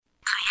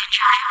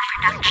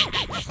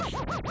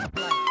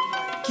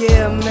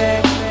Give me,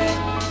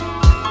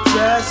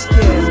 just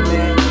give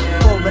me,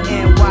 for the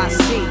NYC.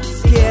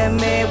 Give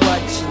me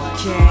what you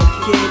can't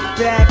get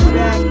back.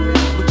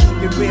 We keep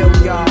it real,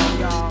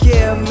 y'all.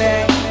 Give me,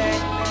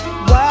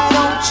 why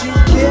don't you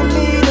give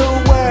me the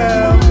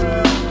world?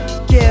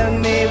 Give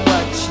me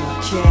what you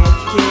can't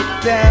get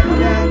back,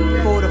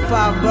 for the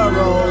 5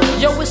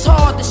 boroughs. Yo, it's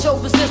hard to show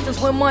resistance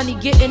when money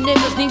getting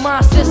niggas need my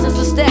assistance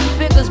to stack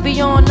figures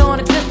beyond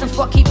non-existence.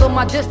 Fuck keeping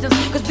my distance,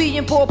 cause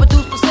being poor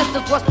produce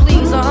persistence. Plus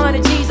please,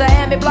 100 G's I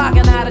had me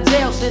blocking out a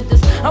jail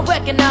sentence. I'm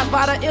recognized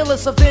by the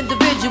illest of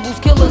individuals,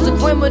 killers and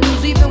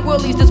criminals, even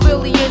willies that's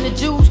really into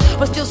Jews.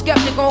 But still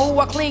skeptic on who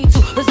I cling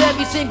to, cause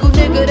every single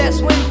nigga that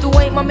swing through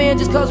ain't my man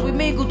just cause we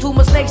mingle too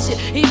much snake shit.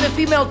 Even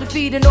females be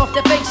feeding off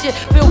that fake shit,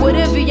 filled with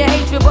envy and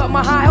hatred, but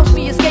my high helps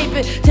me escape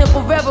it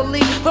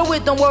temporarily. Though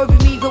it don't worry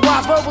me, the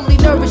wise verbally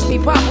nourish me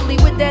properly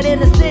with that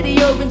inner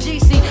city urban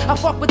GC. I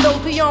fuck with those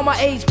beyond my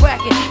age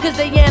bracket, cause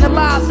they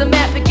analyze and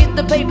map it, get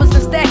the papers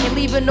and stack it,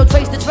 leaving no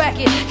trace to track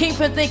it.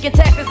 Kingpin thinking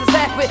tactics is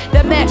accurate,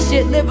 that max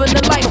shit, living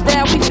the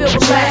lifestyle we feel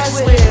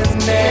relaxed with.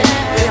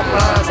 Hip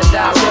lines and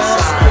dollar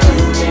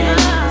signs,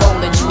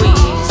 rolling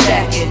trees,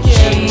 stacking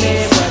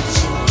G's. What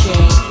you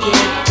can't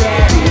get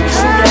back. Do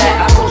that,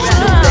 I hope you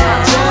do that.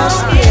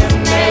 Just give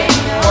me,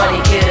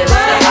 Money getters, the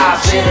high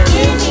bidders.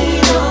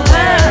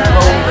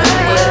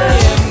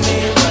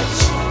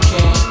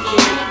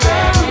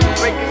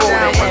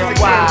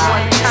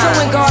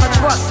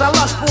 I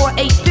lust for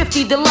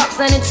 850 deluxe,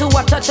 and until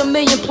I touch $1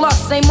 million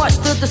plus, ain't much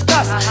to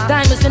discuss.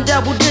 Diamonds in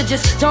double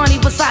digits, Johnny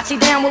Versace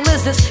down with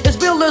lizards. It's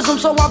realism,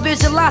 so I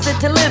visualize it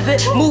to live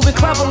it. Moving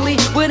cleverly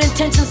with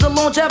intentions of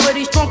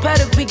longevity. Strong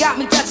pedigree got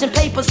me touching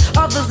papers,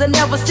 others that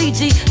never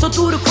CG. So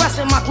through the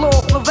crescent, my glow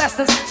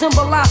fluorescence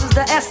symbolizes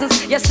the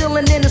essence. Yeah,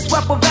 sealing in the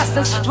sweat of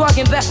essence. Drug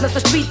investments,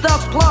 the street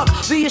thugs plug.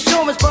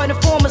 Reassurance, but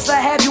informants, I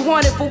have you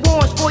wanted for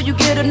warrants before you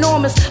get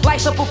enormous.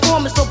 Life's a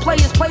performance, so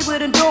players play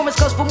with endurance.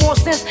 Cause for more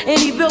sense,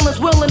 any villains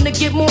willing to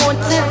get more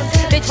intense.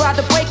 They tried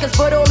to break us,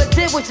 but all it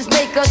did was just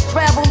make us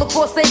travel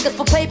across acres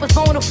for papers,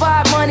 bona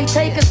fide money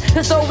takers.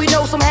 And so we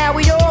know somehow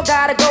we all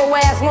gotta go.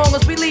 As long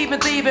as we leaving,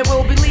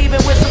 we'll be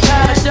leaving with some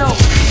kind of dough.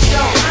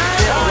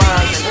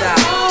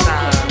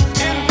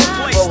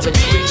 Roll the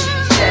trees,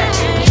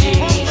 stacking G's.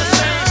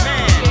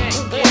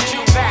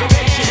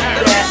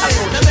 Yeah, I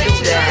told you to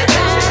do that.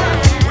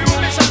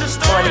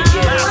 Money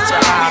getters to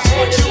high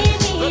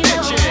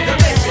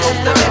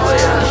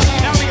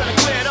Now we gonna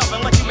clear it up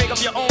and let you make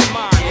up your own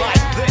mind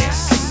like this.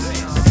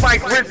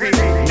 Mike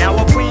Rizzy. Now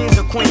a queen's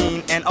a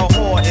queen and a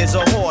whore is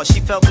a whore. She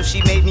felt if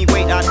she made me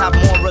wait, I'd have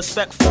more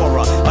respect for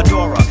her,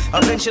 adore her.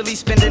 Eventually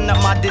spending up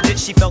my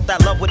digits, she felt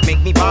that love would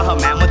make me buy her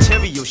mad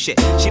material shit.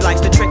 She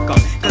likes to trick 'em,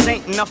 cause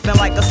ain't nothing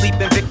like a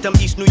sleeping victim,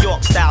 East New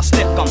York style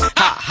stick 'em. Ha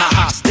ha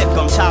ha, stick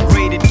 'em, top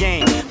rated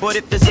game. But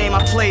if this game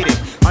I played it,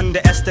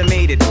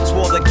 underestimated,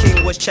 swore the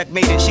king was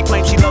checkmated. She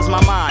claims she loves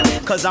my mind,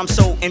 cause I'm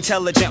so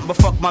intelligent, but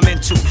fuck my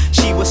mental.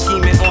 She was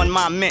scheming on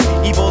my mint,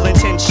 evil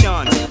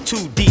intentions,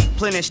 too deep,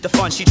 plenish the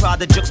fun. She tried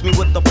to jukes me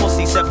with the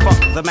pussy, said fuck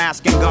the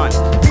mask and gun.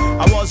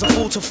 I was a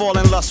fool to fall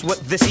in lust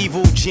with this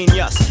evil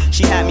genius.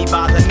 She had me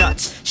by the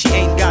nuts. She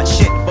ain't got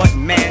shit, but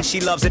man, she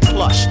loves it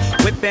plush.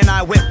 Whipping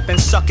I whip and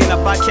sucking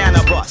up I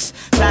cannabis.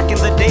 Back in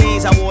the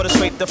days I wore the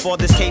scraper for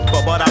this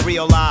caper, but I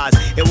realized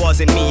it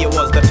wasn't me, it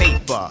was the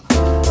paper.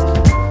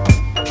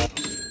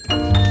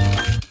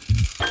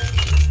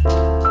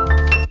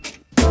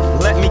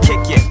 Let me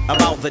kick it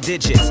about the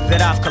digits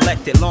that I've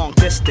collected. Long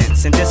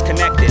distance and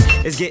disconnected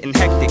is getting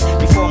hectic.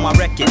 Before my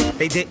record,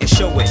 they didn't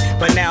show it,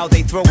 but now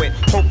they throw it,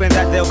 hoping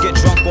that they'll get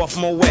drunk off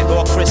Moet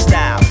or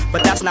Cristal.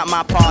 But that's not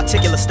my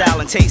particular style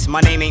and taste.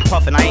 My name ain't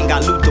Puffin', I ain't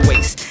got loot to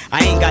waste.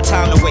 I ain't got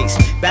time to waste.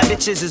 Bad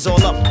bitches is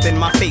all up in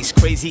my face,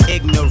 crazy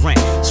ignorant.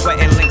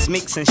 Sweating links,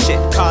 meeks and shit,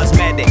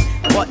 cosmetic.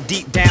 But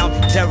deep down,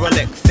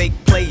 derelict, fake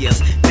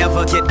players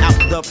never get out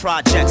the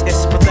projects,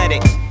 it's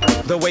pathetic.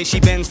 The way she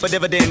bends for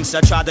dividends,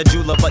 I tried to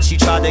jewel her, but she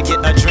tried to get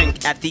a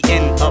drink at the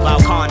end of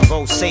our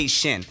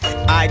conversation.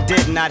 I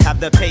did not have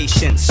the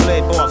patience,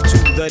 slid off to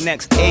the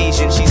next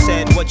Asian. She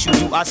said, what you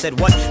do? I said,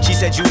 what? She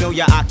said, you know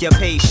your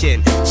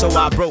occupation. So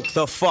I broke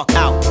the fuck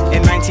out.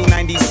 In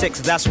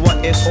 1996, that's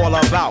what it's all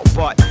about,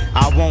 but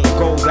I won't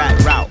go that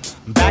route.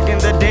 Back in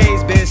the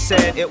days, Biz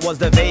said it was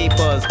the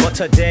vapors, but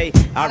today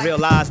I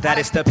realize that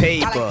it's the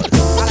papers.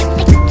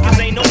 Cause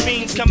ain't no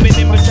fiends coming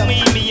in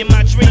between me and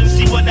my dreams.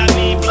 See what I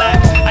mean,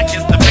 black? I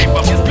kiss the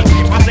paper.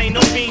 Cause ain't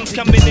no fiends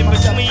coming in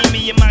between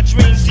me and my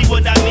dreams. See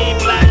what I mean,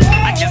 black?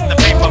 I kiss the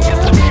paper.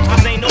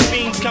 Cause ain't no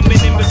fiends coming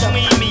in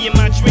between me and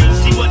my dreams.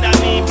 See what I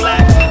mean,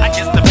 black? I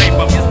kiss the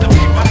paper.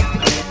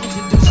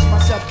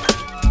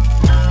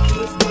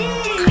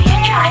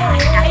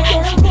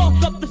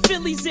 Walk up the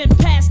Phillies and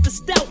pass the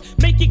stout.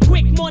 Make it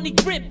quick, money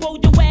grip, roll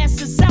your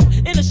asses out.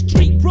 In a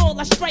street brawl,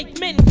 I strike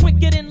men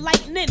quicker than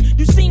lightning.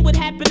 You seen what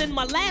happened in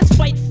my last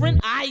fight, friend?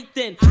 I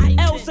then.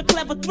 L's a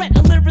clever threat,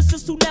 a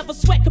lyricist who never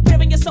sweat.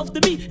 Comparing yourself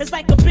to me is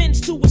like a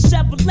Benz to a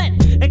Chevrolet.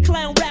 And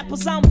clown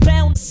rappers, I'm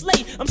bound to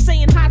slay. I'm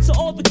saying hi to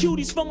all the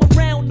cuties from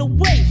around the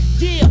way.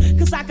 Yeah,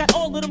 cause I got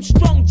all of them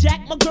strong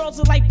jack. My girls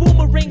are like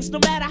boomerangs, no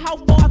matter how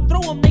far I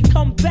throw them, they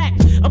come back.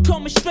 I'm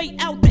coming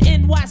straight out the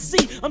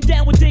NYC. I'm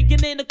down with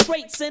digging in the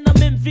crates and I'm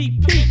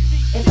MVP.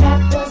 If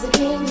rap was a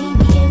game, he'd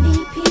be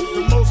MVP.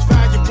 The most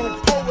valuable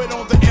poet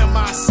on the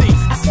MIC.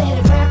 I said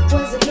if rap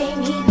was a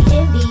game, he'd be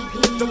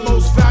MVP. The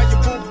most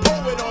valuable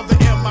poet on the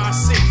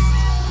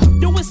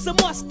MIC. Yo, it's a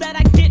must that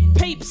I get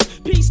papes.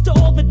 Peace to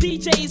all the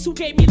DJs who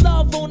gave me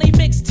love on they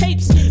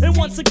mixtapes. And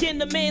once again,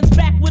 the man's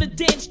back with a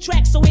dance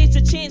track. So here's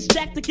your chance,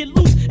 Jack, to get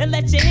loose and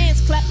let your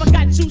hands clap. I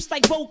got juice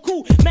like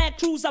Boku. Mad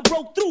crews I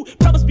broke through.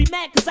 Brothers be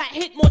mad cause I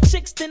hit more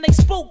chicks than they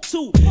spoke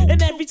to.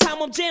 And every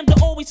time I'm jammed, I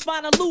always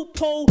find a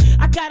loophole.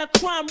 I got a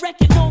crime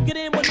record longer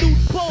than my new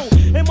bowl.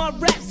 And my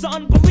raps are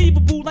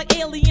unbelievable like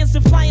aliens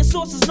and flying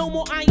saucers. No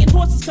more iron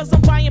horses cause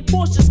I'm buying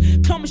Porsches.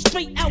 Coming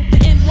straight out the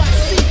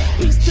NYC.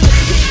 Peace to the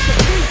king,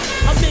 Capri.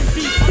 I'm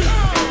MVP.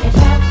 If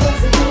rap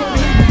was a game,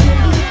 he'd be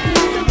MVP.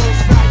 The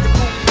most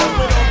valuable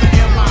poet on the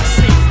MIC.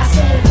 I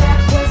said if rap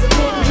was a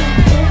game, he'd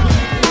be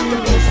MVP. The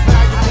most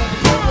valuable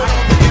poet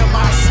on the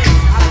MIC.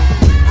 I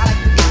like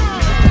to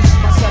introduce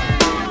myself.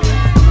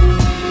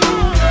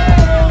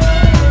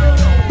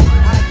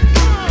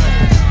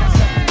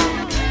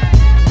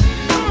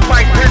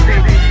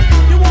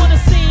 You wanna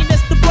see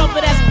that's the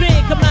brother that's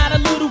big. I'm not a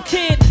little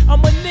kid.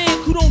 I'm a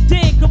nigga who don't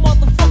dig a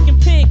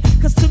motherfucking pig.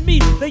 Cause to me,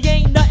 they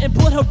ain't nothing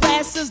but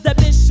harassers that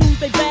misuse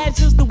they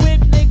badges to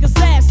whip niggas'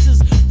 asses.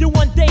 Then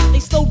one day they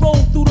slow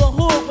roll through the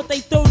hood with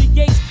they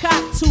 38s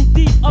cocked too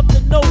deep up to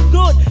no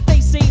good. They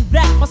seen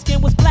that my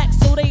skin was black,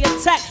 so they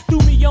attacked, threw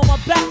me on my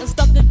back and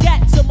stuck a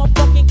gat to my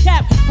fucking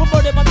cap.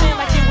 Murdered my man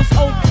like it was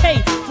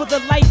okay. For the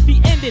life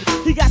he ended,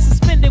 he got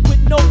suspended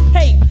with no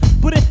pay.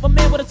 But if a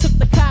man would've took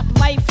the cop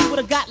life, he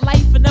would've got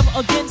life and never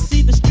again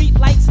see the street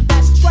lights, and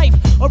that's strife.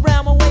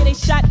 Around my way they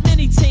shot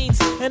many teens,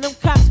 and them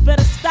cops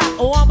better stop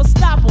or I'ma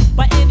stop them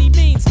by any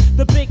means.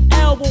 The big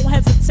L won't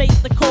hesitate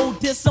to cold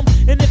diss him.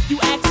 And if you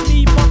ask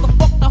me,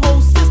 motherfuck the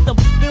whole system.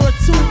 There are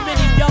too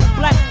many young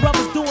black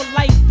brothers doing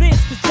life bids,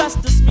 cause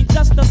justice mean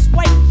just us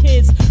white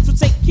kids. So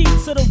take heed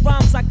to the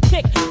rhymes I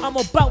kick. I'm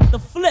about to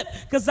flip,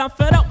 cause I'm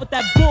fed up with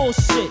that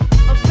bullshit.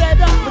 I'm fed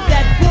up with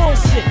that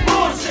bullshit.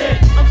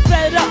 Bullshit. I'm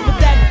fed up with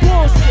that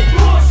bullshit.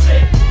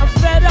 Bullshit. I'm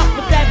fed up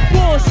with that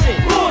bullshit.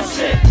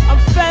 Bullshit. I'm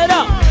fed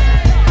up.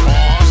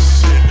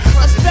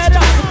 I'm fed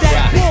up with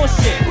that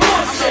bullshit.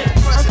 Bullshit.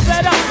 I'm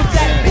fed up with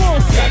that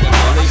bullshit.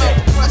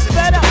 I'm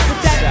fed up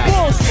with that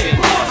bullshit.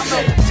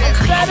 I'm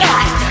fed up.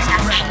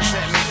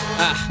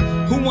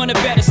 Who wanna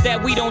bet us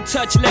that we don't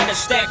touch letters,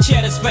 stack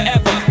cheddars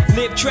forever,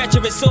 live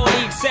treacherous, all the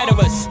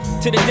etceteras.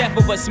 To the death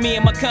of us, me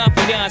and my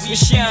confidants, we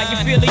shine. You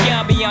feel the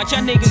ambiance,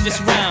 y'all niggas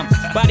just rhyme.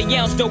 By the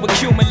ounce though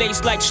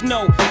accumulates like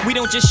snow. We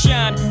don't just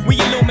shine, we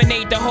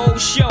illuminate the whole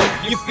show.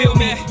 You feel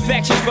me?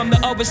 Factions from the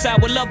other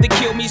side would love to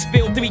kill me.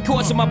 Spill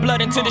 3/4 of my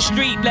blood into the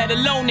street, let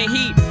alone the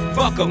heat.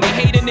 Fuck 'em, they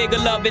hate a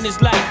nigga loving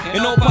his life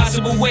in all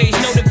possible ways.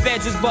 Know the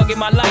feds is bugging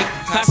my life.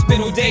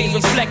 Hospital days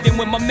reflecting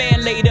when my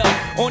man laid up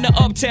on the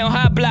uptown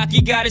high block.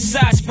 He got his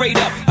side sprayed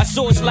up. I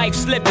saw his life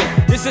slipping.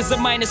 This is a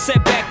minor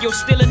setback. Yo,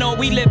 still in all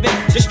we living.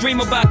 Just dream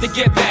about to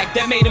get back.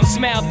 That made him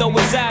smile though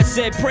his eyes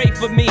said, pray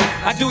for me.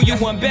 I do you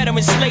one better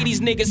and slay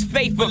these niggas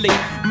faithfully.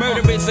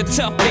 Murder is a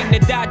tough thing to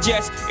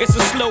digest. It's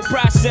a slow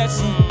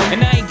process,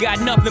 and I ain't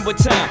got nothing but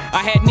time.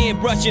 I had near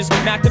brushes,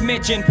 not to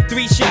mention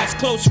 3 shots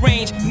close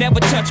range. Never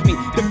touch me.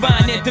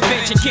 Divine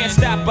intervention can't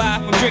stop by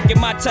from drinking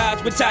my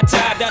ties with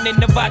Tata down in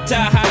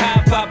Nevada. Ha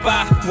ha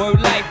papa.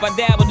 Word life, I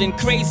dabbled in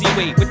crazy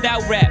way.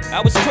 Without rap,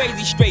 I was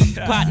crazy straight.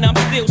 Partner,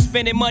 I'm still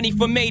spending money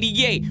from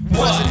 88.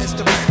 Presidents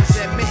to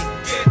represent me.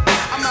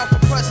 I'm out for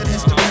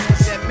presidents to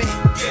represent me.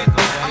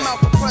 I'm out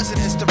for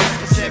presidents to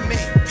represent me.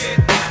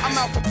 I'm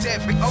out for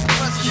every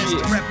presidents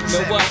to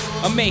represent me. Know what?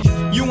 I make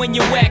you and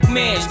your whack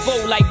mans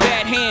fold like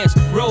bad hands,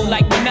 roll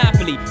like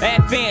Monopoly.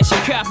 Advance, you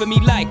copy me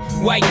like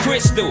white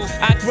crystal.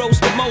 I gross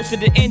the most at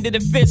the end of the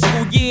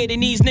fiscal year than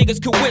these niggas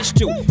could wish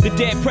to. The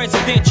dead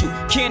presidential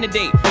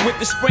candidate with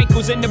the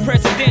sprinkles in the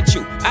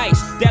presidential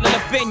ice that'll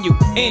offend you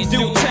in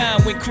due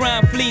time when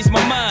crime flees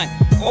my mind.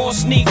 All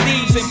sneak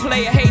thieves and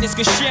player haters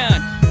can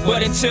shine.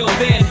 But until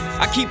then,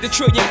 I keep the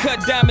trillion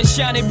cut diamond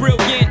shining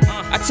brilliant.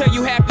 I tell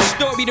you half the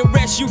story, the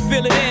rest you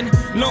fill it in.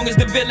 Long as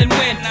the villain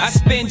win, I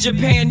spend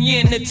Japan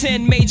yen to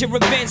 10 major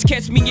events.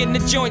 Catch me in the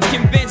joints,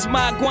 convinced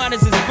my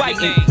iguanas is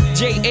biting.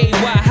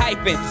 J-A-Y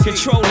hyphen,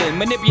 controlling,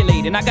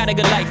 manipulating. I got a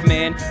good life,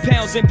 man.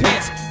 Pounds and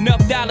pence,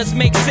 enough dollars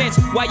make sense.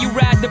 While you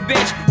ride the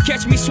bench,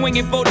 catch me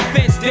swinging for the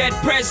fence. Dead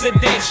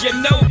presidents, you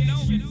know.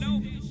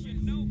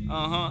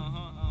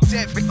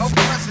 Every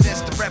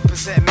presidents to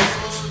represent me.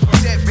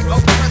 Every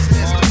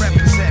presidents to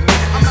represent me.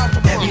 I'm out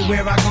for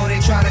everywhere I go, they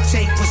try to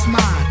take what's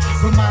mine.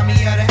 Remind me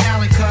of the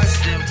Allen cuz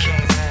still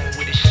came home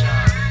with a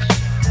shine.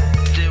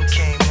 Still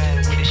came home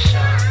with a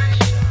shine.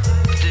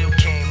 Still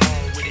came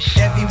home with a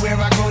shine. Everywhere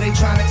I go, they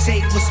try to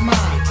take what's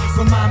mine.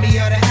 Remind me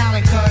of the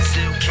Allen cuz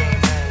still came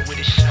home with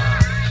a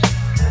shine.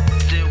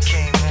 Still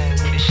came home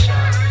with a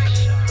shine.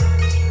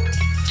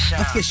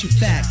 Official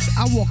facts,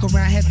 I walk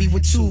around heavy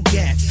with 2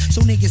 gats,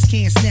 so niggas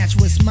can't snatch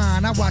what's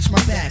mine. I watch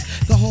my back,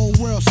 the whole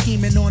world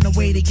scheming on the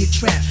way to get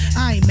trapped.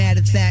 I ain't mad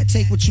of that.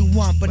 Take what you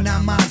want, but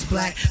not mine's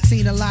black.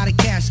 Seen a lot of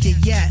cash get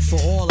yapped for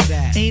all of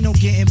that. Ain't no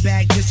getting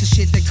back, just the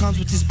shit that comes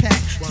with this pack.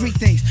 3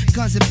 things,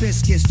 guns and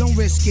biscuits, don't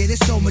risk it.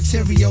 It's so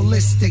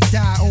materialistic,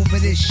 die over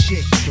this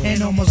shit.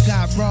 And almost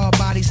got robbed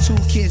by these 2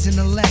 kids in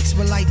the Lex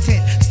with like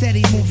 10,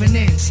 steady moving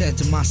in. Said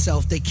to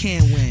myself, they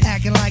can't win.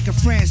 Acting like a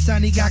friend,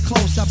 son, he got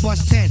close, I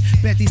bust 10.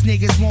 Bet these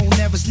niggas won't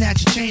never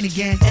snatch a chain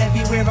again.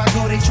 Everywhere I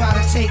go, they try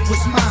to take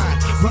what's mine.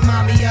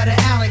 Remind me of the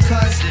alley,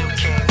 cuz still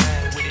came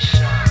home with a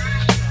shine.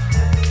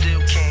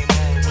 Still came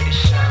home with a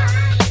shine.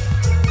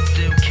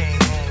 Still came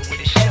home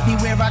with a shine.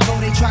 Everywhere I go,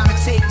 they try to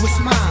take what's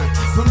mine.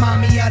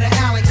 Remind me of the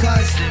alley,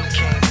 cuz still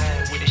came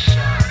home with a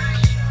shine.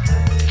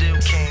 Still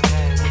came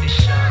home with a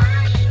shine.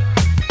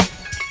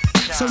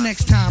 So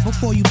next time,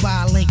 before you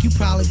buy a link, you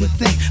probably would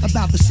think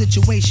about the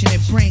situation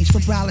it brings. For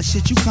brolic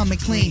shit, you coming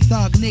clean.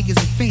 Thug niggas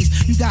and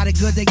fiends, you got it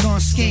good, they gon'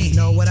 scheme.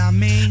 Know what I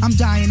mean? I'm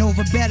dying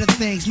over better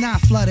things,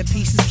 not flooded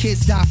pieces.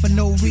 Kids die for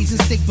no reason,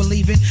 sick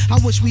believing. I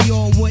wish we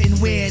all wouldn't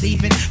wear it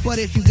even. But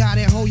if you got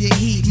it, hold your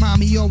heat.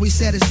 Mommy always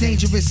said it's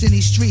dangerous in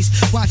these streets.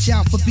 Watch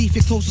out for beef,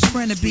 your closest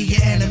friend to be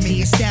your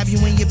enemy. And stab you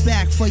in your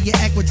back for your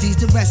equities.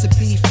 The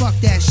recipe, fuck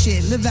that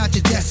shit. Live out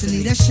your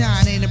destiny, that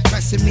shine ain't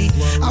impressing me.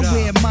 I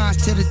wear mines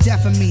to the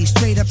death of me.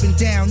 Straight up and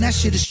down, that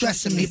shit is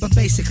stressing me. But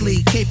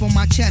basically, cape on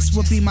my chest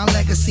will be my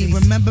legacy.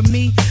 Remember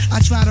me? I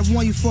try to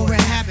warn you before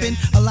it happened.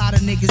 A lot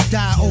of niggas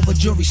die over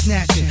jewelry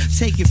snatching.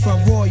 Take it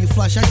from Royal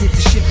Flush, I did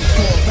the shit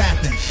before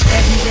rapping.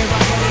 Everywhere I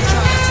go, they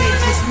try to take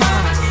what's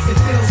mine. It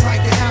feels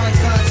like the Allen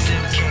Cuz.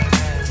 Still came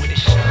home with a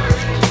shine.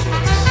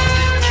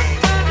 Still came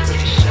home with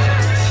a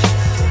shine.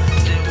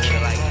 Still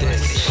came like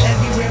this.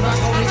 Everywhere I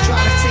go, they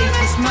try to take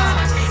what's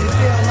mine. It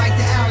feels like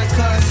the Allen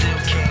Cuz. Still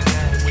came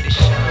home with a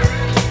shine.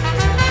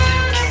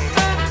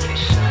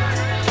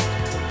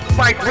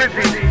 Mike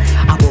Rizzy.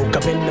 I woke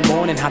up in the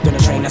morning, hopped on the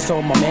train, I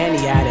saw my man,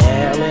 he had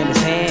a L in his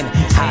hand.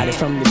 Hide it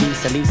from the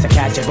beast, at least I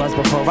catch a buzz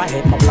before I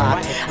hit my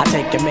block. I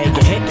take a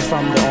mega hit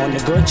from the on the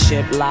good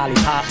ship.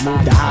 Lollipop,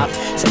 move the hop,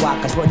 so I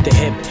can put the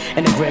hip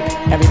in the grip.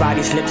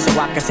 Everybody slips so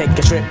I can take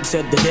a trip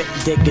to the dip.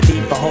 Dig a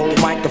deeper hole,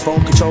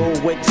 microphone control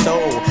with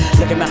soul.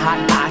 Look at my hot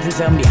eyes and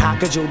tell me how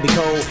could you be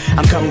cold?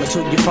 I'm coming to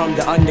you from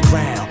the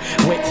underground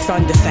with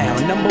thunder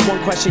sound. Number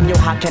 1 question, yo,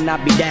 how can I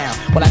be down?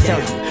 Well, I tell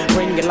you,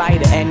 bring your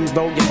lighter and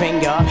roll your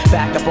finger.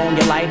 Back up on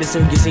your lighter so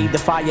you see the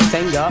fire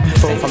finger.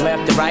 Go from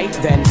left to right,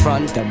 then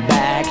front to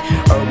back.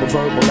 Herbal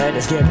verbal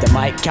letters give the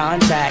mic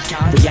contact.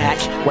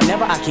 React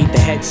whenever I keep the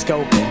head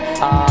scoping.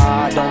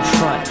 Don't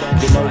front,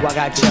 you know I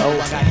got you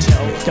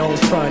open. Don't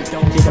front,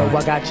 you know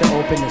I got you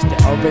open. It's the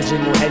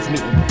original heads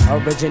meeting,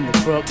 original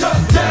crooks.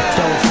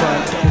 Don't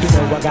front, you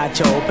know I got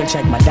you open.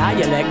 Check my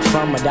dialect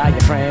from a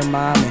diaphragm,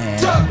 my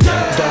man.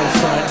 Don't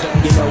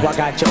front, you know I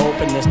got you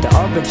open. It's the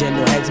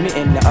original heads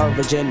meeting, the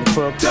original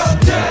crooks.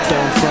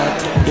 Don't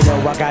front, you know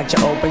I got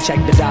you open.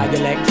 Check the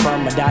dialect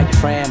from a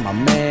diaphragm, my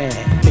man.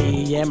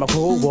 Me and my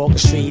crew walk the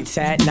streets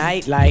at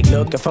night like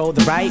looking for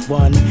the right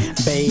one,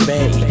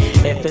 baby.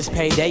 If it's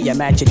payday,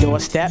 I'm at your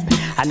doorstep.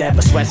 I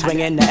never sweat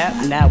swinging the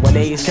F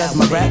nowadays, cause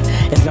my rep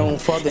is known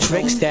for the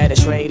tricks that I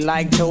trade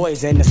like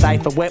toys in the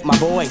cypher with my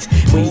boys.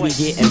 We be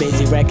getting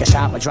busy, record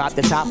shop. I drop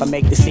the top, I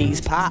make the C's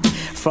pop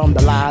from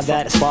the line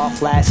that I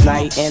sparked last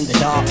night in the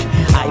dark.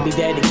 I be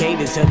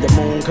dedicated to the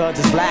moon cause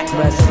it's black.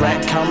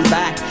 Resurrect, come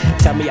back.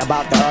 Tell me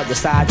about the other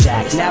side,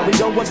 Jack. Now we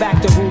going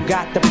back to who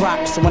got the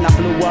props. When I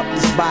blew up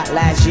the spot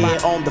last year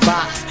on the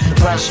box.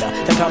 Pressure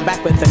to come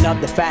back with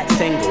another fat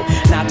single.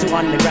 Not too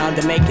underground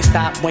to make it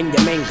stop when you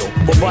mingle.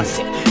 But what's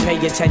it? Pay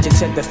attention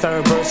to the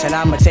third verse and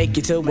I'ma take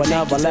you to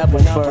another level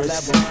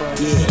first.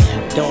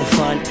 Yeah, don't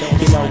front,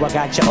 you know I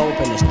got you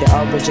open. It's the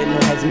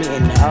original heads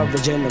meeting the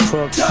original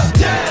crooks.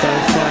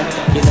 Don't front,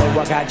 you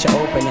know I got you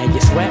open. And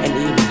you're sweating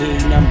even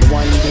the number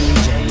 1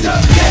 DJ.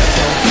 Don't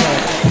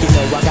front, you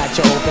know I got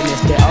you open.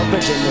 It's the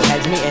original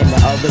heads meeting the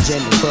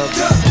original crooks.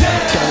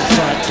 Don't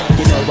front,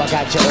 you know I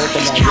got you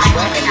open. And you're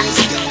sweating.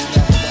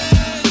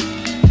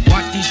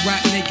 Watch these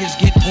rap niggas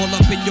get all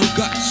up in your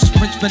guts.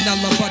 French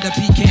vanilla, butter,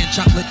 pecan,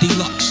 chocolate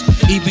deluxe.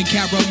 Even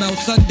caramel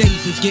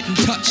sundaes is getting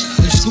touched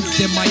and scooped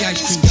in my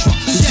ice cream truck.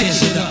 Who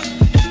tears it up?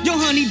 Yo,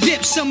 honey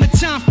dip,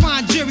 summertime,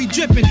 fine jury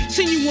dripping.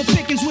 Seen you on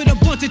pickings with a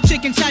bunch of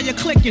chickens, how you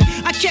clicking?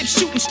 I kept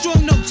shooting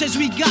strong notes as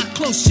we got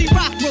close. She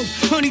rock rope,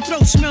 honey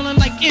throat smelling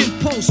like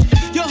impulse.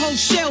 Your whole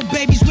shell,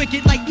 baby's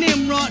wicked like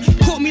Nimrod.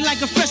 Caught me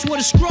like a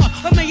freshwater straw,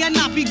 or may I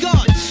not be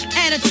God?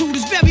 Attitude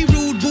is very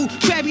rude, boo.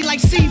 Crabby like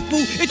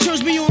seafood, it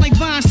turns me on like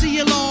Vine,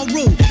 CLR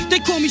rule. They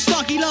call me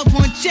Starkey Love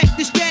Hunt, check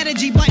the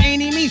strategy by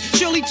any means.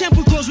 Shirley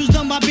Temple Cross was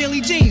done by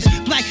Billie Jeans.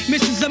 Black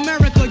Mrs.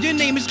 America, your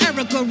name is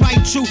Erica, right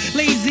true.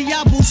 Lazy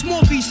apple,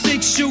 small feet,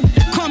 6 shoe.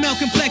 Caramel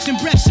complexion,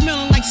 breath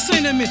smelling like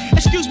cinnamon.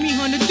 Excuse me,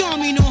 honey, don't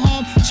mean no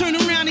harm. Turn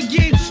around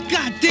again,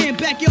 goddamn,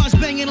 backyard's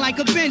banging like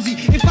a Benzie.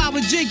 If I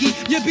were Jiggy,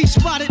 you'd be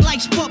spotted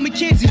like Spot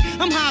McKenzie.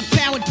 I'm high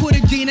powered, put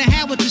a Dina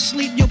Howard to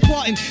sleep, you're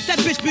parting. That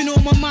bitch been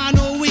on my mind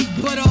all week.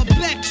 But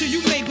back to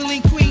you,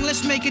 Maybelline Queen,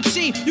 let's make a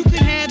team. You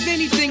can have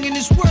anything in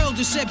this world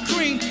except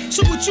cream.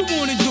 So what you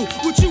wanna do?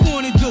 What you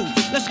wanna do?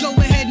 Let's go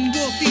ahead and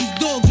walk these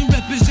dogs and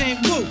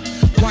represent woo.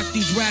 Watch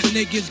these rap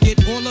niggas get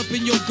all up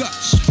in your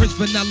guts. Prince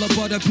Vanilla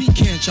Butter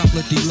Pecan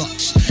Chocolate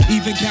Deluxe.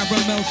 Even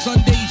caramel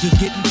sundaes is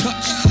getting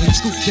touched and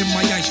scooped in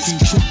my ice cream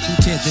truck. Who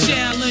tears it up?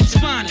 Challenge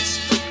finest.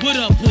 What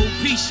up, boo?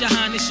 Peace, your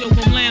highness, yo,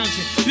 I'm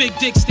lounging. Big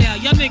dick style,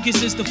 y'all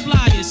niggas is the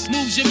flyers.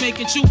 Moves you're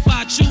making, true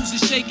fire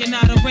chooses, shaking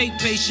out a rape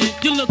patient.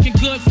 You're looking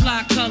good,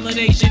 fly colored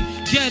Asian.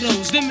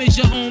 Ghettos, them is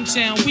your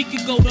hometown. We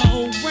could go the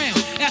whole round.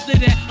 After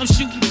that, I'm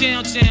shooting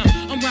downtown.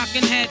 I'm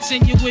rocking hats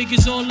and your wig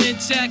is all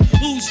intact.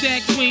 Who's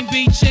that queen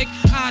bee chick?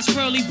 Eyes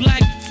pearly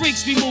black.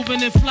 Freaks be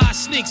moving in fly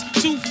sneaks.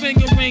 2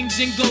 finger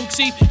rings and gold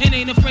teeth. And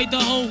ain't afraid to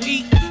whole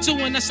eat. So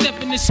when I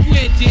step in the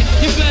square, dear,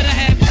 you better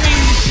have green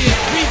and shit.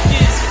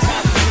 Weekends.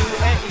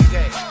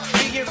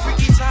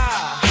 Freaky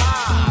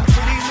tie,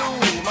 pretty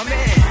Lou, my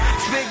man,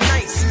 big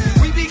nights.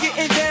 We be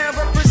getting down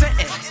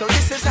representing, so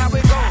this is how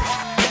it goes.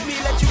 Let me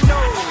let you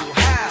know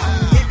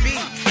how it be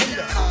in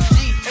the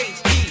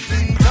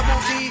G-H-E, double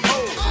D-O,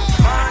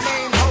 my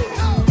name Ho.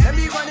 Let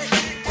me run it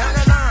down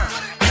the line.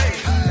 Hey,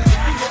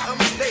 if you get a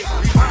mistake,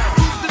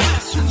 who's the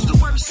best, who's the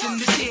worst in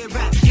this here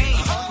rap game?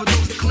 For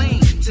those that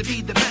claim to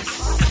be the best,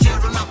 I tear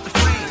them out the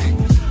frame.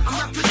 I'm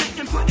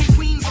representing, putting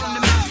queens on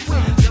the map.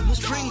 Double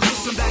springs with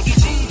some baggy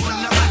jeans when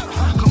I rap.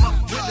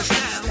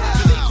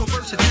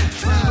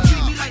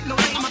 Treat me like no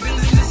name, I've been in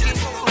this game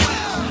for a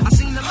while. I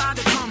seen a lot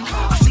to come,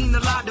 I seen a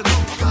lot to go,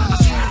 I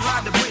seen a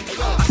lot to break,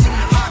 I seen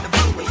a lot to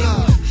blow. Yo,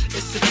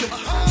 it's a trip,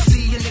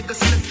 see a nigga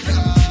slip.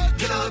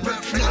 Get up,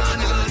 nigga,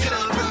 get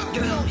up,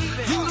 get up.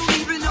 You don't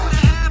even know the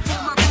half of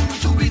my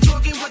crew. You be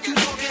talking what you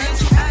talking and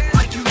so act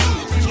like you do.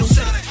 You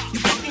say, you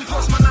fucking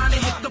cross my line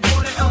and hit the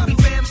border. LB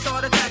fam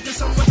start attacking,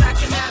 someone's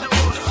acting out of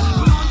order.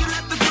 Come on, you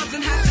let the gloves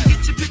and hats and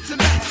get your picks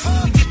and bats.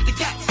 And get the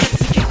cats,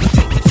 and get the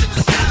tickets to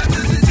the sky.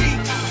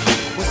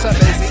 What's up,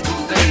 baby?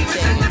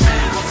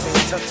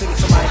 Tough ticket,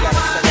 somebody got to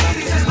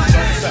step up.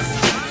 What's up?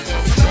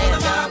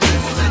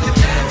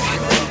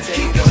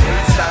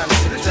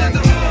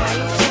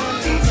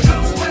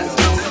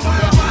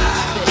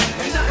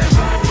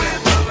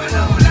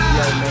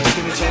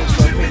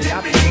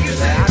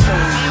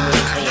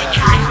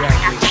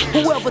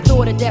 Whoever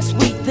thought of that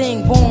sweet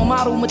thing, born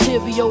model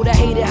material that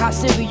hated hot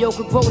cereal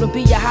could grow to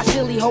be a hot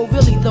silly hoe.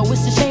 Really though,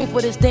 it's a shame for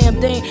this damn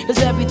thing, cause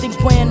everything's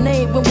brand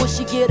name. When will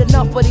she get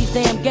enough of these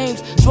damn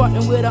games?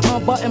 Strutting with a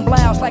unbuttoned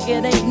blouse like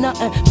it ain't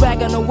nothing.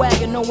 Dragging a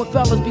wagon, knowing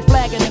fellas be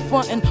flagging and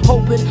frontin'.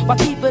 Hoping while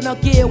keeping her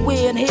gear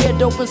weird, hair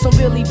doping some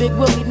really big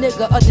willy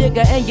nigga, a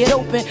digger, and get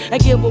open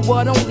and give her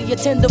what only a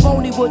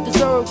tenderoni would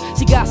deserve.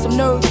 She got some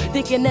nerve,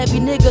 thinking every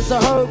nigga's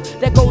a herb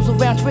that goes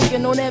around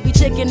tricking on every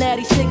chicken that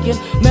he's sticking.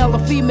 Male or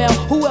female,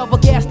 whoever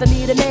gas to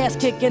need an ass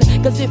kicking.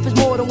 Cause if it's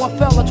more than one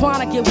fella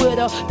trying to get with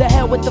her, the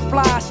hell with the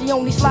fly, she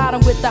only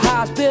sliding with the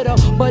highest bidder.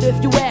 But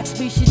if you ask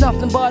me, she's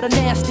nothing but a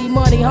nasty,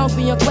 money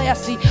hungry and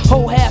classy,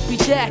 whole happy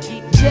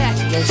Jackie.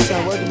 Yo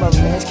son, word them up,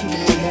 man, let's keep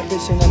it in. That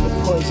bitch ain't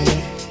nothing poison,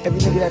 man. Every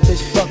nigga that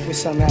bitch fuck with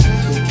something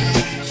happen to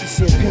her. She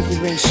see a pinky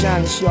ring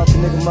shining, she off the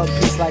nigga mug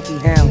piece like he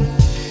hounding.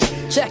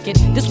 Check it,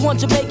 this one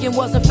Jamaican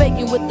wasn't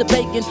faking with the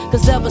bacon,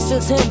 cause ever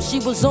since him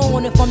she was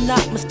on, if I'm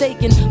not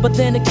mistaken. But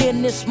then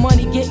again, this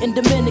money getting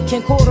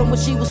Dominican. Caught her when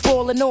she was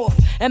falling off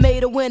and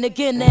made her win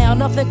again. Now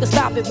nothing can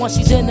stop it once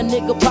she's in the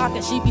nigga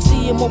pocket. She be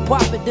seeing more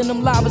profit than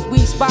them livest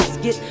weed spots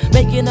get,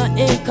 making her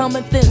income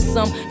and then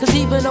some. Cause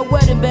even a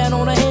wedding band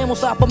on her hand won't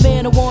stop a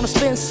man who wanna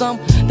spend some.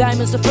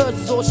 Diamonds and furs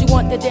is all she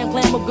want, that damn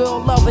glamour girl.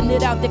 Loving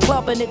it out there,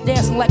 clubbing it,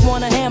 dancing like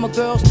one of Hammer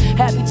girls.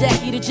 Happy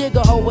Jackie the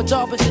jigger hoe, a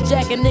job is the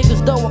jacking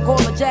niggas though. I call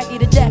her Jackie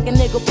the jack and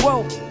nigga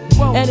bro.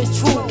 And it's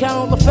true, count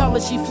all the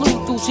fellas she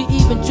flew through. She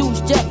even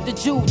juiced Jeff the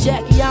Jew.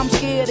 Jackie, I'm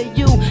scared of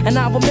you. And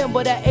I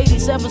remember that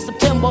 87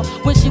 September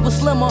when she was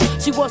slimmer.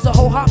 She was a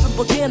whole hopping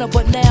beginner.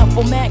 But now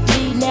for Mac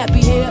D,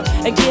 nappy hair,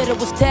 and get her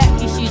was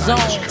tacky, she's on.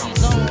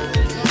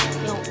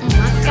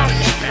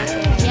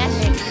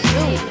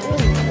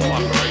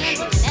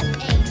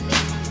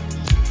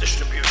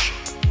 Distribution.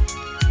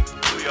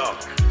 New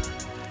York.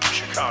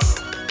 Chicago.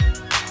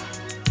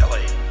 LA.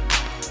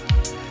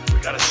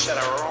 We gotta set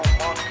our own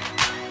mark.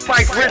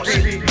 Fight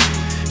Rizzy.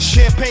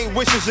 Champagne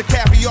wishes and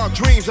caviar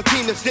dreams, a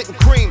team that's getting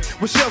cream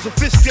with shells and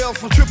fish scales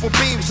from triple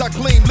beams. I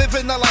clean,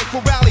 living a life for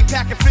rally,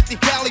 packing 50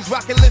 calories,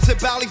 rocking lizard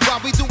valleys while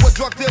we do a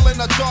drug deal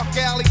in a dark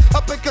alley.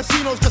 Up in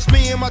casinos, just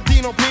me and my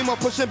Dino Primo,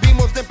 pushing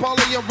Beamos, then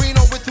Paulie and Reno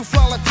with 2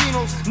 fly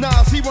Latinos.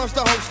 Nas, he runs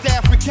the whole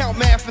staff, we count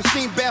math and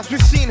steam baths. We've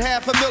seen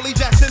half a Millie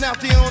Jackson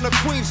out there on the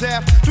Queens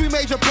half. 3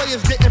 major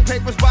players getting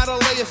papers by the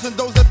layers, and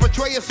those that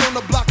betray us on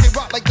the block, they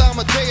rock like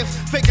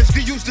Amadeus. Fakers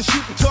get used to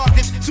shooting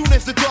targets, soon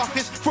as the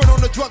darkest. Front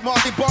on the drug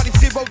market, bodies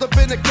get rolled up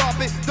in the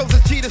carpet. Those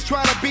are cheaters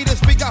trying to beat us.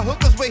 We got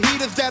hookers with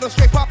heaters that'll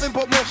straight pop and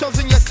put more shells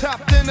in your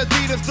top than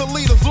Adidas. The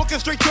leaders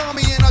looking straight to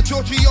me and our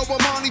Giorgio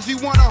Armani's. You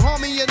wanna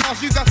harm me and now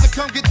you got to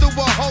come get through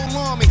a whole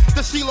army. The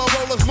CeeLo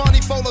rollers,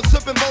 money bowlers,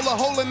 sipping bowler,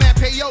 holding that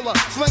payola,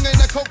 slinging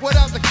the coke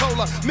without the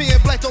cola. Me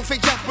and Black don't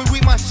fake jacks, but we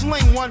might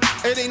sling one.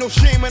 It ain't no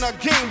shame in our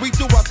game, we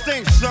do our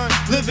thing, son.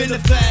 Living the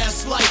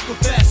fast life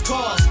with fast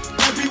cars.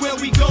 Everywhere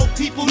we go,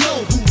 people know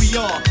who we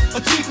are.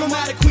 A team from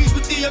out of Queens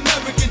with the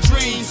American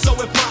dream. So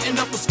we're plotting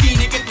up a scheme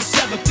to get the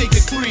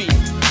seven-figure cream.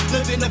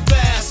 Living a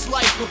fast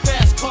life with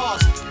fast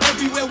cars.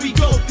 Everywhere we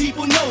go,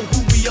 people know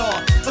who we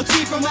are. A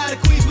team from out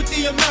of Queens with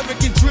the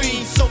American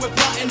dream. So we're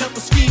plotting up a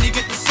scheme to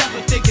get the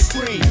seven-figure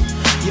cream.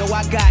 Yo,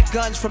 I got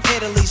guns from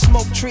Italy,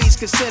 smoke trees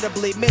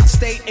considerably.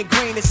 Mid-state and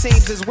green, it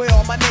seems is where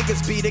all my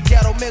niggas be. The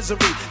ghetto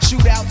misery,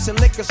 shootouts in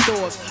liquor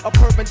stores. A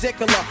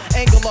perpendicular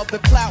angle of the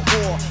clout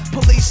war.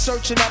 Police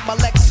searching up my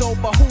Lexo,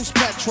 but who's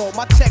petrol?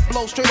 My tech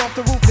blow straight off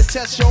the roof to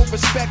test your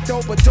respect.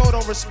 Oh, but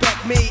don't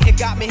respect me. It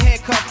got me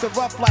handcuffed to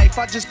rough life.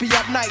 I just be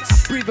up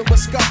nights, breathing with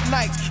scuff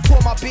nights. Pour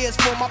my beers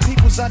for my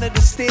peoples under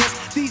the stairs.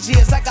 These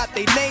years I got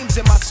their names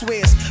in my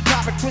swears.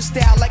 Popping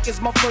crystal like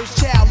it's my first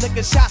child.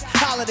 Liquor shots,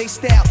 holiday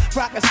style.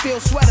 Rockin' steel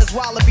sweaters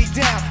while I be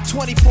down.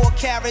 24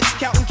 carats,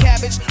 counting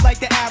cabbage like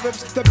the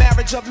Arabs. The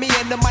marriage of me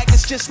and the mic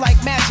is just like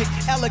magic.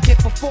 Elegant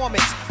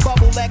performance,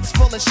 bubble X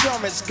full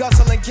insurance.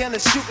 Guzzling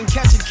Guinness, shooting,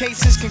 catching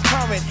cases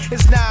concurrent.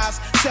 It's Nas,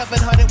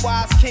 700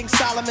 wise, King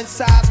Solomon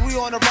size. We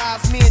on the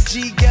rise, me and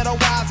G, ghetto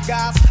wise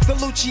guys. The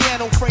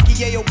Luciano, Frankie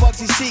Yayo,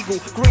 Bugsy Siegel.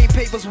 Green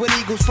papers with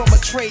eagles from a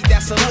trade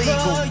that's illegal.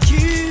 Brother,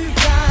 you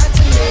got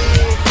to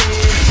make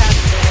it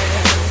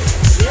happen.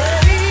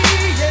 Yeah,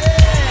 yeah.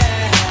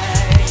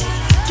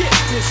 Get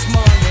this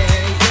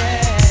money,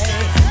 yeah.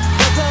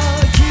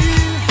 Brother, you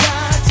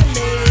got to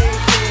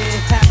make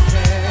it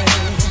happen.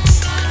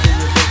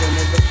 You're living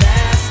in the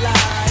fast life.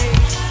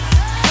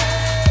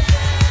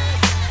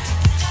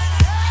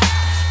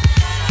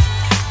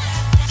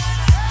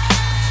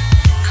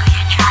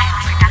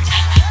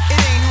 It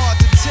ain't hard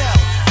to tell.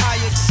 I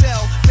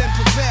excel, then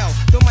prevail.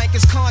 The mic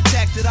is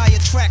contacted, I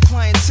attract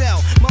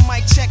clientele. My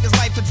mic check is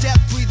life or death,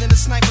 breathing a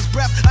sniper's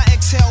breath. I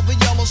exhale the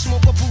yellow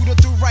smoke of Buddha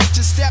through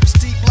righteous steps.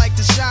 Deep like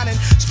the shining,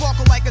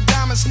 sparkle like a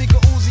diamond. Sneaker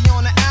Uzi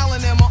on the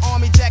island, and my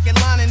army jacket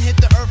lining hit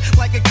the earth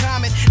like a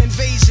comet.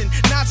 Invasion,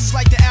 Nazis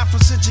like the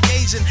Afrocentric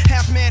Asian.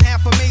 Half man,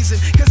 half amazing.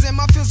 Cause in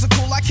my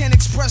physical, I can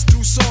express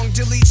through song.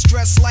 Delete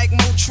stress like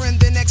Motrin,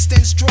 then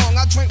extend strong.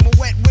 I drink my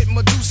wet with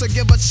Medusa,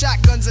 give her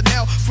shotguns in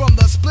hell. From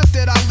the split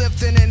that I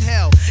lived in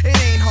hell. It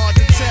ain't hard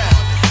to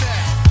tell.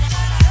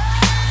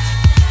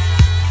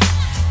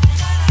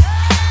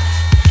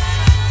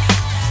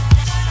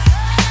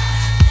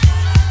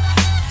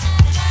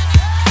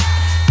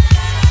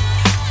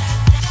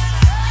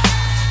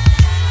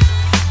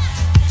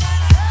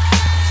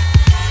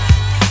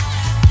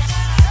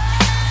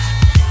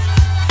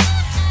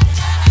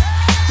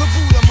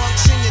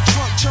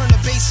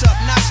 Up,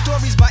 not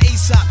stories by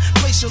Aesop.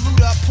 Place your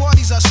loot up,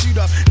 parties I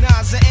shoot up.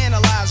 Nas I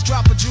analyze,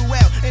 drop a jewel.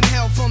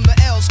 Inhale from the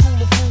L, school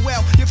of full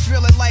well. You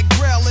feel it like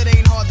Grail, it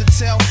ain't hard to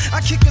tell. I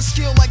kick a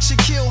skill like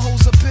Shaquille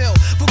holds a pill.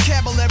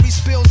 Vocabulary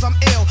spills, I'm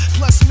ill.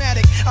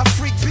 Plusmatic, I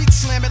freak beat,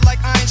 slam it like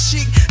Iron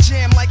Sheik.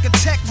 Jam like a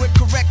tech with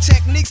correct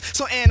techniques.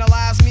 So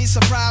analyze me,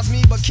 surprise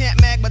me, but can't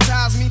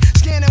magnetize me.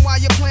 Scanning while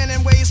you're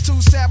planning ways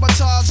to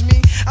sabotage me.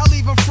 I'll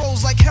leave them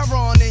froze like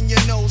heroin in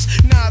your nose.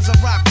 Nas I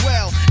rock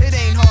well, it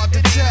ain't hard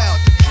to tell.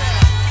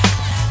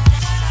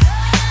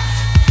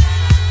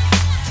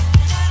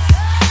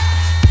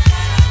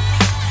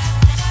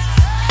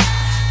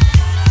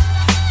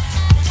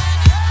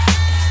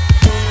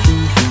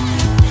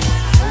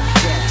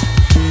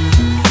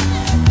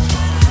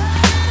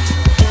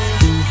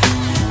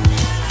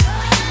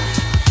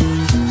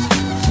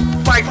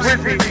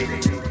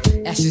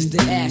 Ashes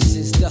to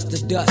ashes, dust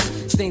to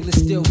dust, stainless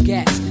steel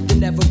gas, they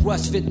never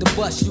rust, fit the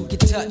bus, you can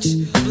touch.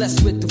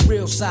 Blessed with the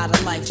real side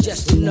of life,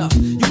 just enough.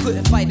 You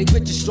couldn't fight it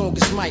with your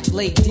strongest mic.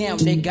 Lay down,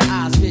 nigga,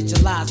 eyes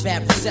visualize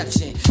bad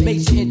perception.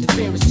 Major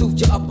interference to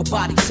your upper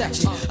body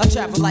section. I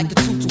travel like a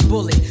tutu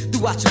bullet,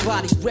 throughout your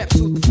body, rep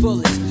to the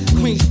fullest.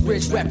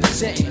 Queensbridge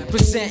representing,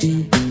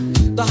 presenting.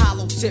 The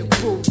hollow tip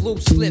crew,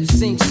 loose lips,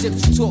 sing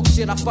ships, you talk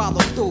shit, I follow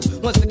through.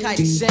 Once the kite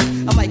is sent,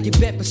 I might get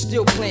bent, but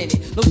still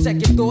planted. No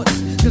second thoughts,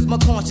 cause my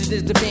conscience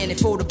is demanding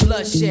for the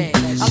bloodshed.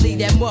 I leave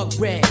that mug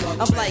red.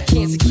 I'm like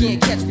cancer,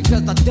 can't catch me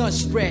cause I done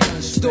spread.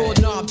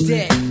 Doorknob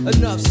dead,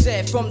 enough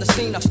said. From the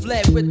scene I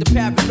fled with the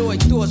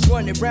paranoid thoughts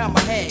running around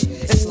my head.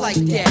 It's like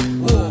that,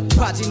 war,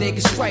 project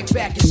niggas strike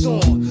back, it's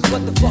on.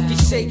 What the fuck you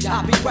say,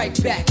 I'll be right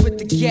back with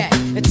the gat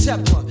and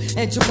temper.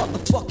 And your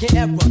motherfucking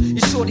error.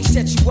 You shorty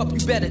set you up, you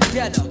better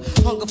dead her.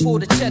 Hunger for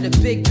the cheddar,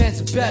 big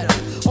pants are better.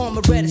 Armor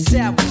red and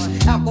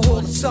sandwich, alcohol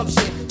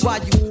assumption. While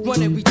you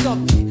running, we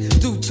thumping.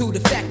 Due to the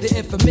fact the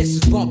infamous is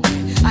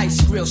bumping. Ice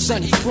grill,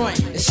 sunny front,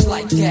 it's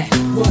like that.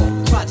 War,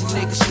 project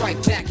niggas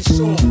strike back, it's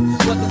on.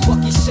 What the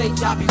fuck you say,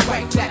 I'll be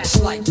right back,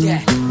 it's like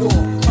that.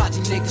 War,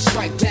 project niggas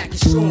strike back,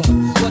 it's on.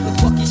 What the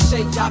fuck you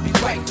say, I'll be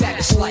right back,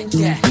 it's like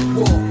that.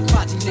 War,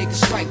 project niggas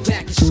strike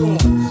back, it's on.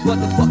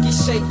 What the fuck you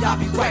say, I'll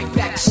be right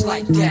back, it's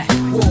like that.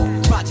 War,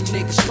 project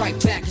niggas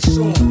strike back, it's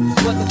on.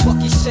 What the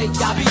fuck you say,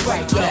 I'll be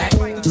right back.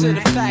 To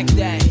the fact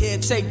that, here,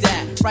 take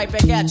that. right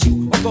back at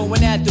you. I'm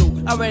going at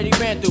dude, I already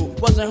ran through.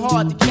 Wasn't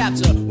hard to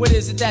capture. What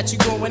is it that you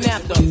going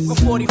after? From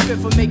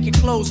 45th will make your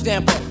clothes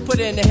damper. Put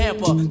in the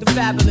hamper. The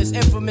fabulous,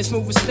 infamous,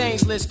 moving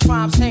stainless,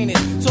 crimes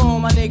heinous. To all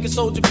my niggas,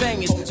 soldier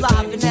bangers,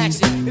 live in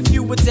action. If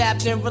you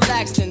adapt and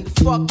relax, then the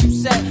fuck you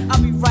said,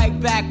 I'll be right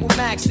back with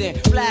Max then.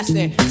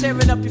 Blasting,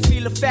 tearing up your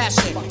feel of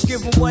fashion.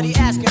 Give him what he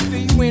asking for,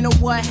 you ain't know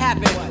what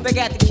happened. Back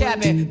at the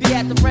cabin, be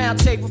at the round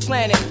table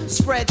planning.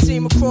 Spread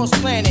team across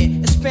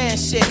planet, expand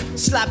shit.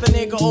 Slap a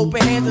nigga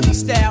open-handedly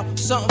style.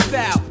 Something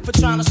foul for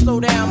trying to slow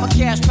down my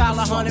cash pile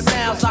 100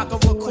 miles. I can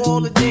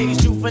recall the days,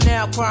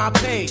 juvenile crime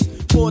pays.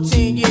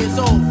 14 years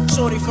old,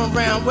 shorty from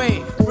round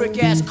way.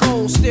 Brick ass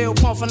cold, still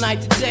pump from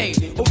night to day.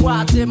 But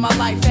why did my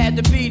life had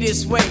to be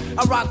this way?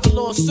 I rock the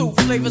lawsuit,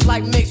 flavors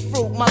like mixed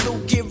fruit. My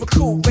loot get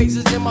recouped,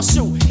 razors in my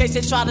shoe. Case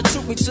they try to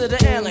shoot me to the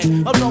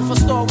island. I'm known for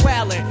start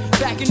wildin'.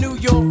 Back in New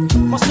York,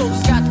 my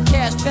soldiers got the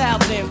cash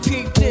piled in.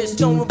 Peep this,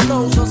 throwing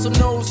blows on some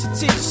nose to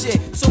teeth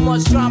shit. So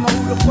much drama,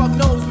 who the fuck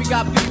knows we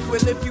got beef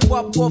with? Lift you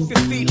up off your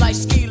feet like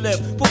ski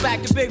lift. Pull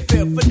back the big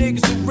fifth for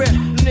niggas who rip,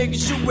 the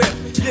niggas you whip.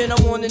 Then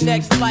I'm on the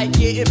next flight,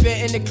 getting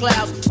bent in the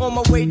clouds. On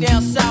my way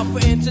down south for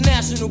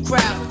international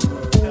crowd.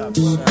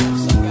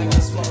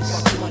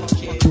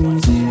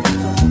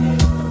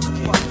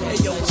 Hey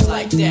yo, it's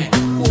like that.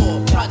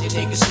 War, project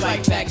niggas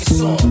strike back, it's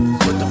on.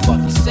 What the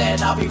fuck he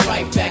said, I'll be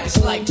right back, it's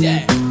like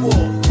that.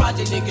 War,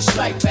 project niggas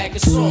strike back,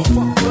 it's on.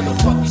 What the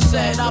fuck he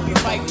said, I'll be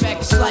right back,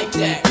 it's like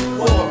that.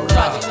 War,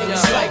 project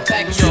niggas strike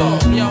back, it's on.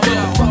 What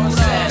the fuck he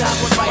said, I'll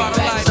be right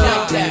back, it's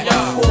like that.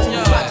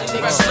 War, project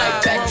niggas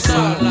strike back, it's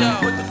on.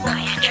 What the fuck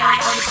he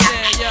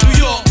said, New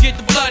York, get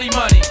the bloody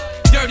money.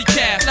 Dirty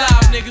cash,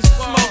 loud niggas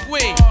smoke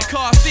weed and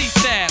car C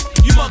stab.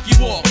 You monkey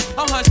walk,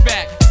 I'm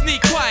hunchback.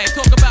 Sneak quiet,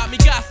 talk about me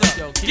gossip.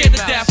 Get the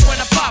death when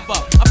I pop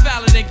up. I'm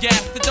fouler than gas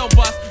that don't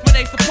bust when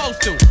they supposed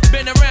to.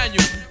 Been around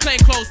you,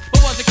 claim close, but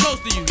wasn't close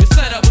to you. Your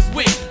setup was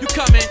weak. You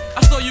come in,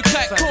 I saw you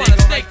cut corner,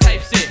 snake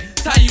type shit.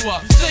 Tie you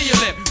up, slit your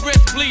lip,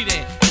 wrist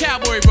bleeding.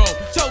 Cowboy robe,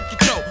 choke your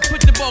throat,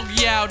 put the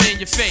bogey out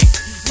in your face.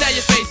 Now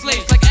your face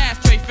laced like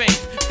ashtray face.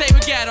 Stay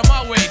with gat on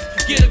my waist,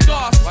 get a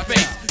guard for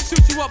space.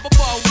 Shoot you up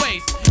above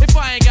waist. If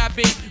I ain't got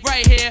beef,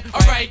 right here or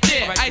right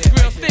there. Ice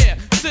grill stare,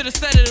 should've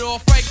set it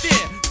off right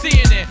there.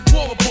 CNN,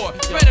 war report,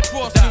 spread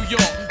across New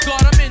York.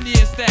 God, I'm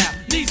Indian style,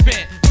 knees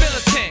bent,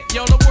 militant.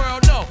 Yo, the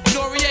world know,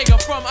 Noriega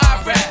from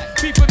Iraq.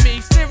 Keep with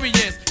me,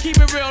 serious, keep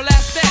it real,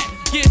 that's that.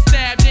 Get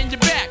stabbed in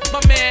your back, my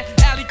man,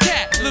 Alley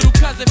Cat. Little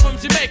cousin from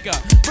Jamaica,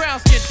 brown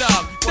skin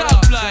thug, thug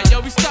blood.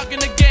 Yo, we stuck in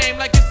the game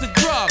like it's a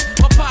drug.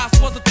 My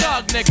pops was a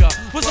thug nigga,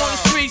 was on the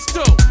streets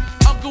too.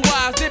 Uncle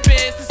Wise did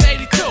biz since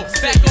 82,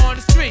 back on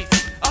the streets.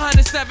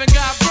 107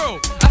 got brew.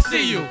 I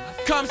see you,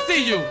 come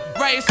see you.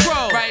 Right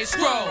scroll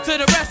to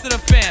the rest of the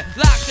fam.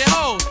 Lock their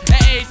hoes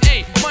at age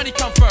 8. Money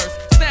come first,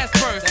 snatch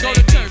first, go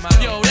to church.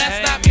 Yo,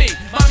 that's not me.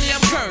 Mommy,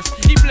 I'm cursed.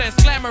 He bliss,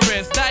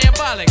 glamorous,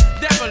 diabolic,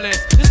 devilish.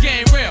 This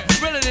game real,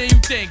 realer than you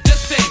think.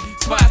 Just think.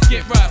 Spots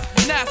get rough,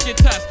 knives get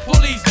touched,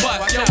 police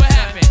bust. Yo, what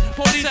happened?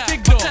 Police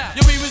big door.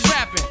 Yo, we was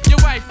rapping. Your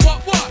wife,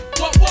 what?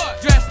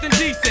 Dressed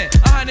indecent.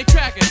 100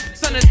 crackers.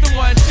 Son is the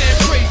 110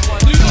 priest.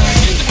 New York,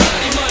 get the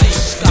money, money.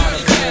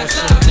 Dirty cash,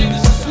 loud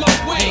niggas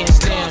smoke weed.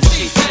 Car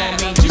seat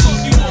down, you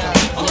want.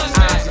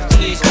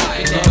 Please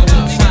quiet down.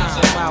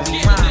 While we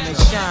rhyme and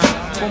shine.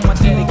 For my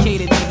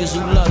dedicated niggas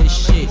who love this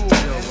shit.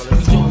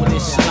 We doing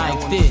this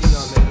like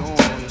this.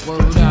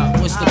 Word up,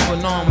 what's the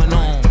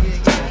phenomenon?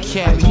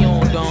 Carry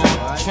on, dog.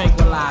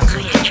 Tranquilizer.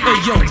 Hey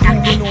yo,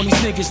 moving on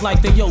these niggas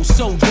like they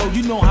so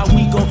you know how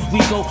we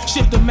go,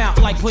 ship them out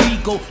like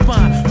Perico.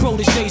 Fine,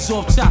 proteges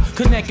off top,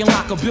 connecting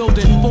like a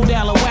building. $4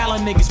 Walla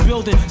niggas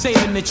building,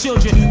 saving the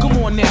children.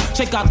 Come on now,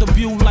 check out the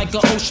view like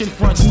an ocean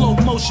front. Slow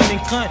motion and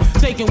cunt,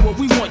 taking what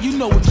we want, you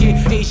know it, kid.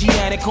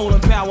 Asiatic,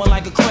 holding power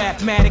like a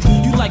craftmatic.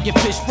 You like your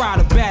fish fried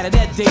or batter,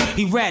 that day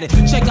he ratted.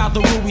 Check out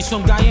the rubies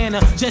from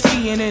Guyana, just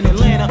skiing in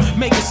Atlanta,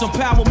 making some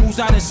power moves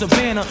out in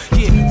Savannah.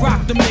 Yeah,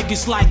 rock them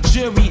niggas like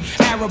jury.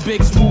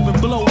 Arabics moving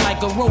blow like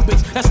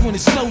aerobics. That's when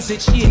it snows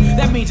it, yeah.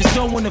 That means it's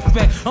going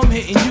effect. I'm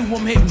hitting you,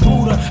 I'm hitting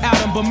Buddha.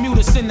 Out in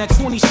Bermuda, send that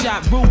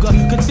 20-shot Ruger.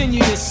 Continue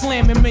this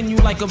slamming menu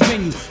like a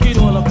venue. Get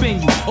all up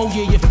in you. Oh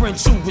yeah, your friend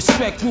too.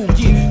 Respect woo,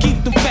 yeah.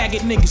 Keep them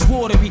faggot niggas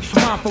watery.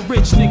 Rhyme for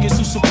rich niggas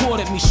who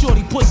supported me.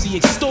 Shorty pussy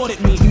extorted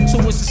me. So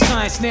it's a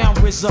science now,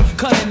 RZA.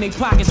 Cutting they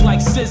pockets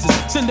like scissors.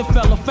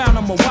 Cinderfella found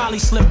him a Wally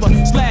slipper.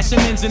 Slashing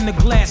ends in the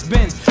glass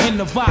bins in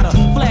Nevada.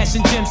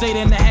 Flashing gems,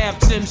 8.5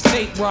 Timbs,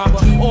 tape robber.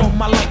 All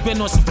my life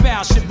been on some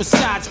foul shit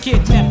besides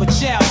kidnap a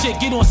child shit.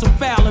 Get on some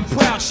foul and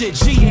proud shit.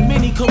 G and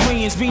many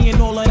Koreans being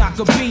all that I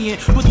could be in.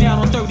 Put down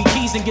on 30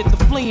 keys and get the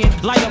fleeing.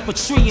 Light up a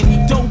tree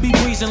and don't be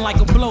breezing like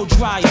a blow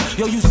dryer.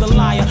 Yo, you's a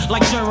liar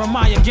like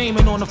Jeremiah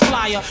gaming on the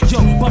flyer. Yo,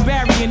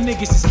 barbarian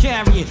niggas is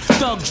carrying.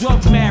 Thug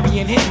drug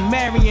marrying, hitting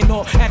marrying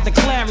or at the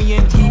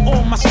Clarion.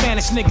 All my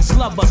Spanish niggas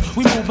love us.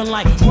 We moving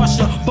like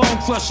Russia, bone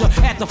crusher.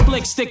 At the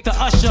flick stick to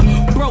Usher.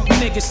 Broke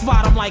niggas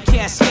spot them like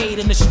Cascade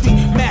in the street.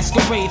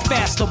 Masquerade,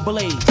 faster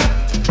blade.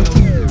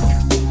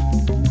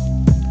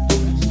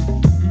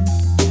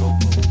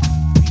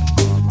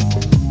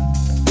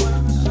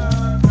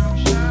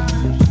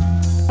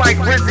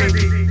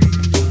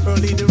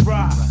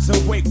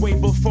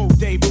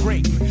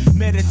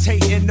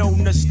 and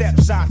own the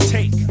steps I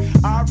take.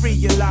 I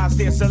realize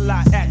there's a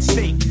lot at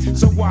stake,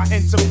 so I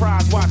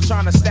enterprise while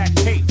trying to stack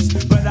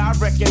tapes. But I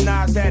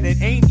recognize that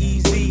it ain't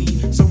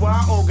easy, so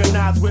I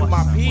organize with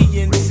my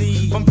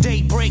PNC. From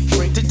daybreak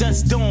to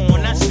dusk dawn,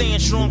 I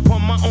stand strong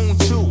on my own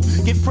too.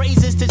 Give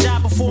praises to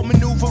job before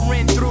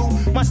maneuvering through.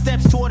 My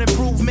steps toward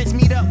improvements,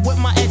 meet up with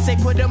my essay,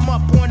 put them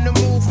up on the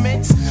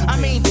movements. I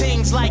mean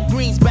things like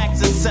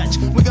greensbacks and such.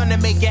 We're gonna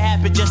make it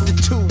happen, just the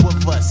two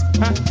of us,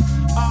 huh?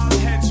 All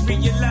heads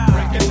realize,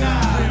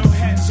 recognize. Real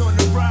heads on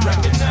the rise,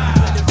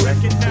 recognize.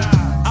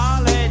 Recognize.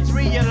 All heads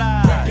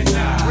realize,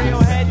 recognize.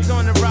 Real heads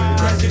on the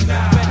rise,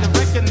 recognize. Better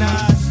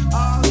recognize.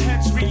 All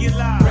heads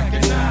realize,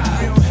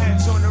 recognize. Real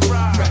heads on the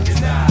rise,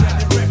 recognize.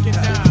 Better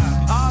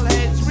recognize. All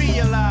heads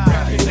realize,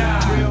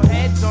 recognize. Real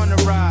heads on the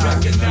rise,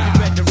 recognize.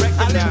 Better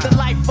recognize. I live the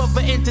life of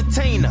an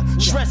entertainer,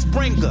 stress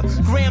bringer,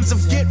 grams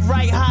of get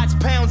right highs,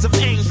 pounds of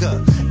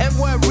anger, and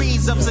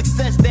worries of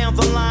success down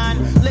the line.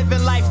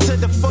 Living life to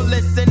the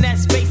fullest in that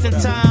space and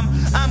time.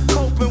 I'm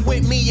coping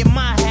with me and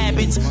my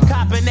habits,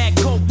 copping that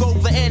coke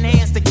over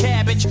enhance the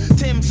cabbage.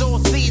 Tim's all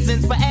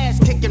seasons for ass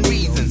kicking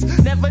reasons.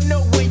 Never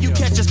know when you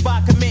catch a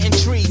spot committing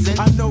treason.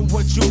 I know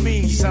what you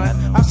mean,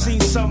 son. I've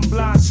seen some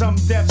blind, some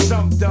deaf,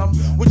 some dumb.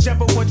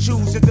 Whichever one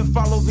chooses to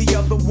follow, the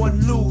other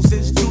one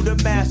loses. Due to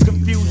mass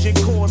confusion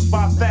caused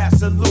by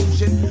fast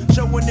illusion.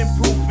 Showing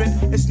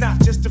improving, it's not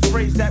just a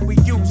phrase that we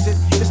use it.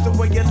 It's the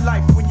way of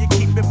life when you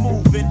keep it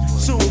moving.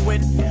 Soon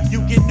when you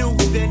get new,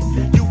 then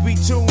you be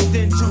tuned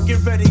in to get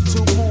ready to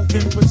move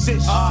in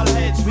position. All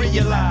heads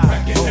realize,